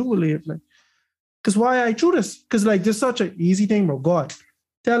in what you believe. Like, because why I do this? Because like this such an easy thing, bro. God,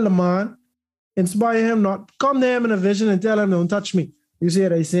 tell the man, inspire him, not come to him in a vision and tell him don't touch me. You see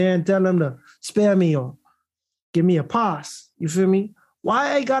what I'm saying? Tell him to spare me or give me a pass. You feel me?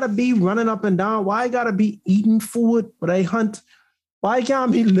 Why I gotta be running up and down? Why I gotta be eating food when I hunt? Why can't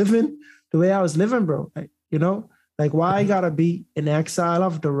I be living the way I was living, bro? Like, you know, like why I gotta be in exile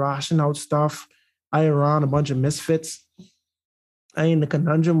of the ration out stuff? I around a bunch of misfits. I ain't the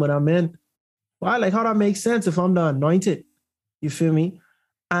conundrum what I'm in. Why? Like how that makes sense if I'm the anointed? You feel me?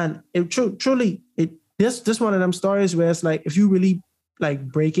 And it truly, this one of them stories where it's like if you really like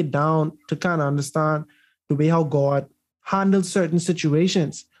break it down to kind of understand the way how God handles certain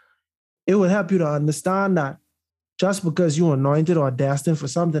situations, it will help you to understand that just because you're anointed or destined for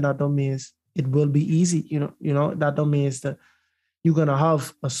something, that don't mean it will be easy. You know, that don't mean that you're gonna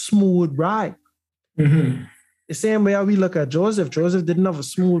have a smooth ride. Mm-hmm. The same way how we look at Joseph. Joseph didn't have a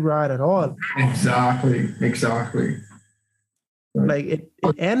smooth ride at all. Exactly. Like it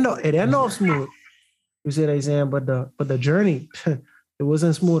ended off smooth. You see what I'm saying? But the journey, it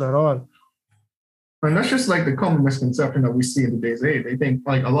wasn't smooth at all. And that's just like the common misconception that we see in today's age. They think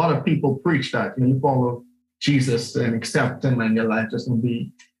like a lot of people preach that, you follow Jesus and accept him and your life just gonna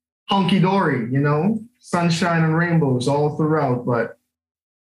be hunky-dory, sunshine and rainbows all throughout. But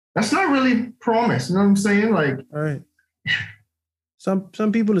that's not really promise, you know what I'm saying? Like, all right.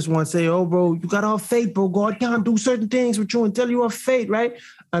 Some people just want to say, oh, bro, you got to have faith, bro. God can't do certain things with you until you have faith, right?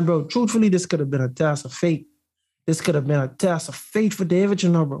 And, bro, truthfully, this could have been a test of faith. This could have been a test of faith for David,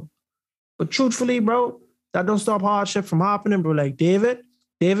 bro. But truthfully, bro, that don't stop hardship from happening, bro. Like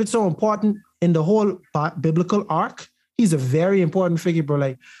David's so important in the whole biblical arc. He's a very important figure, bro.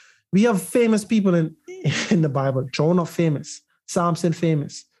 Like we have famous people in the Bible. Jonah famous, Samson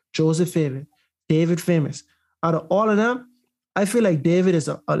famous, Joseph famous, David famous. Out of all of them, I feel like David is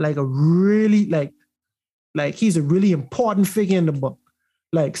a really he's a really important figure in the book.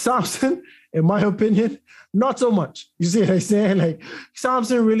 Like Samson, in my opinion, not so much. You see what I'm saying? Like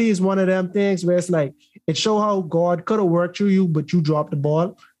Samson really is one of them things where it's like it show how God could have worked through you, but you dropped the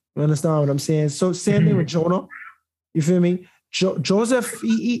ball. You understand what I'm saying? So same thing with Jonah. You feel me? Joseph,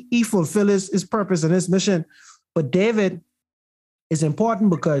 he fulfilled his purpose and his mission, but David is important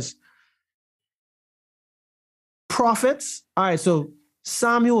because prophets. All right, so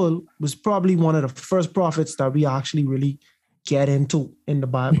Samuel was probably one of the first prophets that we actually really get into in the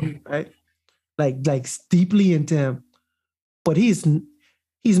Bible, right? Like deeply into him. But he's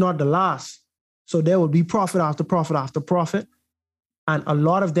not the last. So there will be prophet after prophet after prophet, and a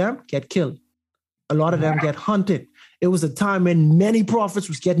lot of them get killed. A lot of them get hunted. It was a time when many prophets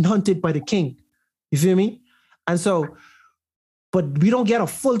was getting hunted by the king. You feel me? And so, but we don't get a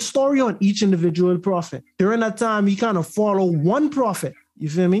full story on each individual prophet. During that time, we kind of follow one prophet. You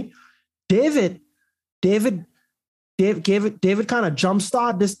feel me? David kind of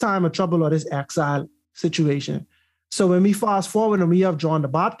jumpstart this time of trouble or this exile situation. So when we fast forward and we have John the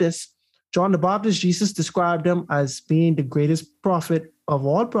Baptist, Jesus described him as being the greatest prophet of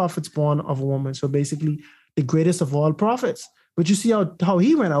all prophets born of a woman. So basically the greatest of all prophets. But you see how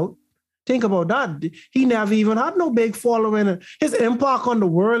he went out. Think about that. He never even had no big following. His impact on the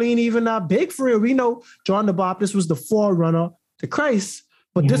world ain't even that big for real. We know John the Baptist was the forerunner to Christ,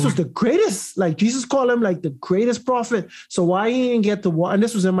 but this was the greatest. Like Jesus called him like the greatest prophet. So why he didn't get to walk? And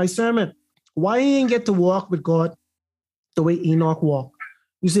this was in my sermon. Why he didn't get to walk with God the way Enoch walked?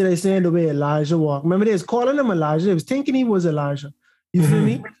 You see, they saying the way Elijah walked. Remember, they was calling him Elijah. They was thinking he was Elijah. You feel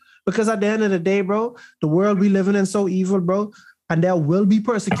me? Because at the end of the day, bro, the world we living in so evil, bro, and there will be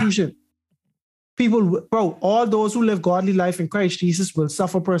persecution. People, bro, all those who live godly life in Christ Jesus will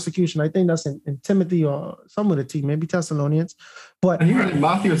suffer persecution. I think that's in Timothy or some of the team, maybe Thessalonians. But and even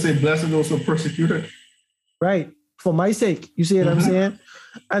Matthew say, blessed those who are persecuted. Right. For my sake. You see what I'm saying?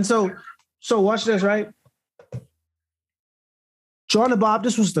 And so watch this, right? John the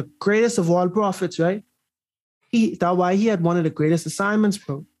Baptist was the greatest of all prophets, right? That's why he had one of the greatest assignments,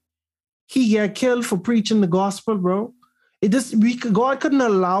 bro. He got killed for preaching the gospel, bro. God couldn't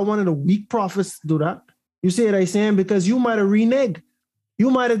allow one of the weak prophets to do that. You see what I'm saying? Because you might have reneged.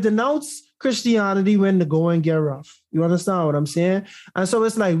 You might have denounced Christianity when the going get rough. You understand what I'm saying? And so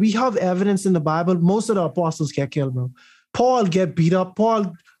it's like we have evidence in the Bible. Most of the apostles get killed, bro. Paul get beat up.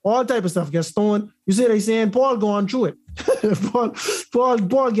 Paul, all type of stuff get stoned. You see what I'm saying? Paul going through it.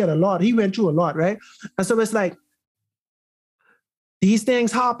 Paul get a lot. He went through a lot, right? And so it's like these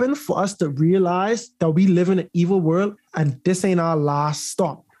things happen for us to realize that we live in an evil world and this ain't our last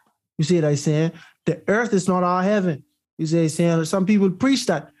stop. You see what I'm saying? The earth is not our heaven. You see what I'm saying? Some people preach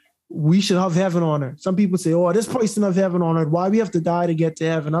that we should have heaven on earth. Some people say, oh, this person have heaven on earth. Why we have to die to get to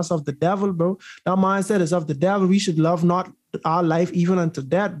heaven? That's of the devil, bro. That mindset is of the devil. We should love not our life even unto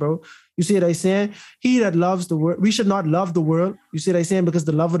death, bro. You see what I'm saying? He that loves the world, we should not love the world. You see what I'm saying? Because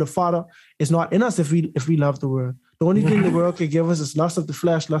the love of the Father is not in us if we love the world. The only thing the world can give us is lust of the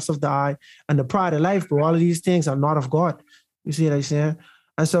flesh, lust of the eye, and the pride of life, bro. All of these things are not of God. You see what I'm saying?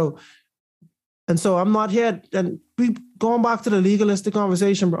 And so I'm not here, and we going back to the legalistic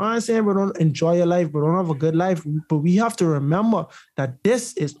conversation, bro. I'm saying, bro, don't enjoy your life, bro. Don't have a good life. But we have to remember that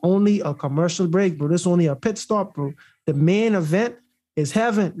this is only a commercial break, bro. This is only a pit stop, bro. The main event is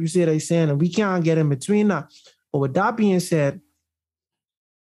heaven. You see what I'm saying? And we can't get in between that. But with that being said,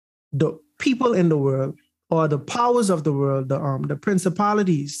 the people in the world, or the powers of the world, the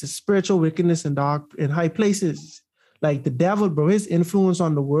principalities, the spiritual wickedness in high places, like the devil, bro, his influence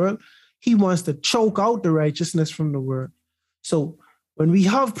on the world, he wants to choke out the righteousness from the world. So when we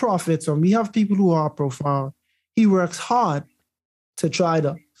have prophets or we have people who are profound, he works hard to try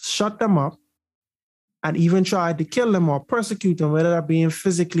to shut them up and even try to kill them or persecute them, whether that being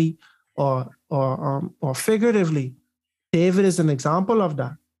physically or figuratively. David is an example of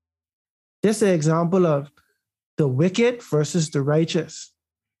that. This is an example of the wicked versus the righteous.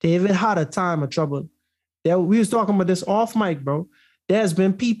 David had a time of trouble. We was talking about this off mic, bro. There's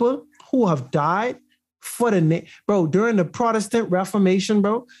been people who have died for the name. Bro, during the Protestant Reformation,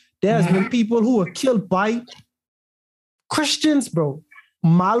 bro, there's been people who were killed by Christians, bro.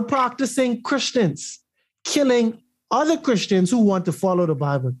 Malpracticing Christians, killing other Christians who want to follow the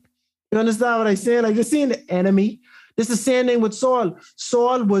Bible. You understand what I'm saying? Like, you're seeing the enemy. This is the same thing with Saul.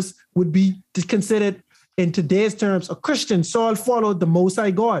 Saul would be considered, in today's terms, a Christian. Saul followed the Most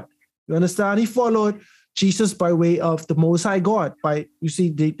High God. You understand? He followed Jesus by way of the Most High God. You see,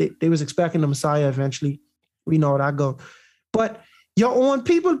 they was expecting the Messiah eventually. We know how that go. But your own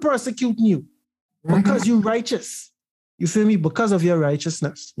people persecuting you because you're righteous. You feel me? Because of your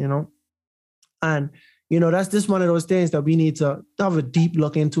righteousness, you know? And, you know, that's just one of those things that we need to have a deep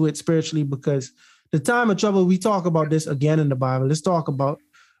look into it spiritually, because the time of trouble, we talk about this again in the Bible. Let's talk about,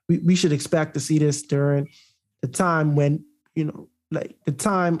 we should expect to see this during the time when, you know, like the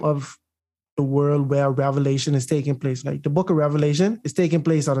time of the world where Revelation is taking place. Like the book of Revelation is taking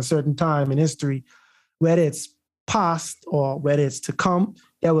place at a certain time in history, whether it's past or whether it's to come,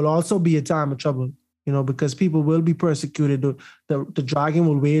 there will also be a time of trouble. because people will be persecuted. The dragon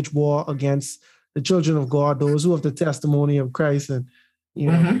will wage war against the children of God, those who have the testimony of Christ, and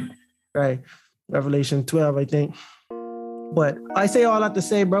right, Revelation 12, I think. But I say all that to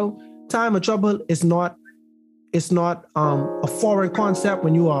say, bro, time of trouble is not a foreign concept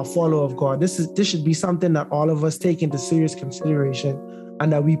when you are a follower of God. This should be something that all of us take into serious consideration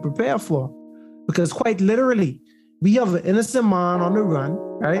and that we prepare for. Because quite literally, we have an innocent man on the run,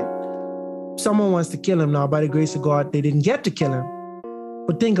 right? Someone wants to kill him. Now, by the grace of God, they didn't get to kill him.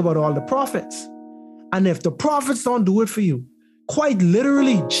 But think about all the prophets. And if the prophets don't do it for you, quite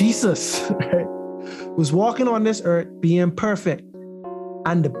literally, Jesus, right, was walking on this earth being perfect.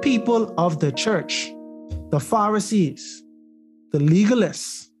 And the people of the church, the Pharisees, the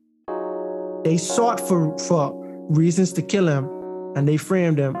legalists, they sought for reasons to kill him, and they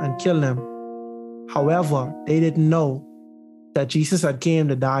framed him and killed him. However, they didn't know that Jesus had came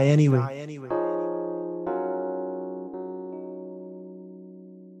to die anyway.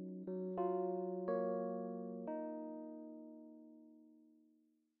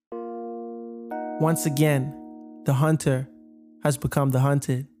 Once again, the hunter has become the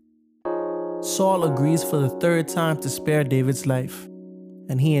hunted. Saul agrees for the third time to spare David's life,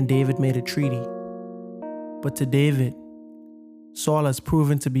 and he and David made a treaty. But to David, Saul has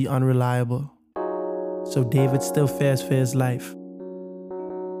proven to be unreliable, so David still fears for his life.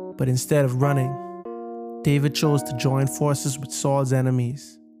 But instead of running, David chose to join forces with Saul's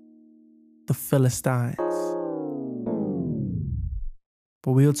enemies, the Philistines.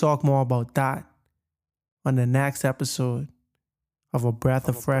 But we'll talk more about that on the next episode of A Breath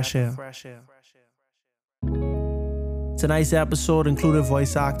of Fresh Air. Tonight's episode included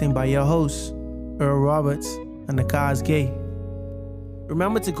voice acting by your hosts, Earl Roberts and Nakaz Gay.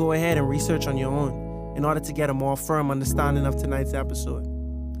 Remember to go ahead and research on your own in order to get a more firm understanding of tonight's episode.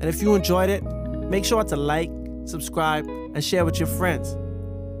 And if you enjoyed it, make sure to like, subscribe, and share with your friends.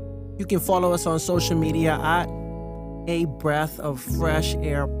 You can follow us on social media at A Breath of Fresh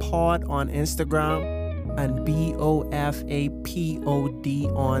Air Pod on Instagram and BOFAPOD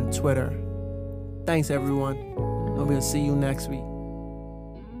on Twitter. Thanks, everyone, and we'll see you next week.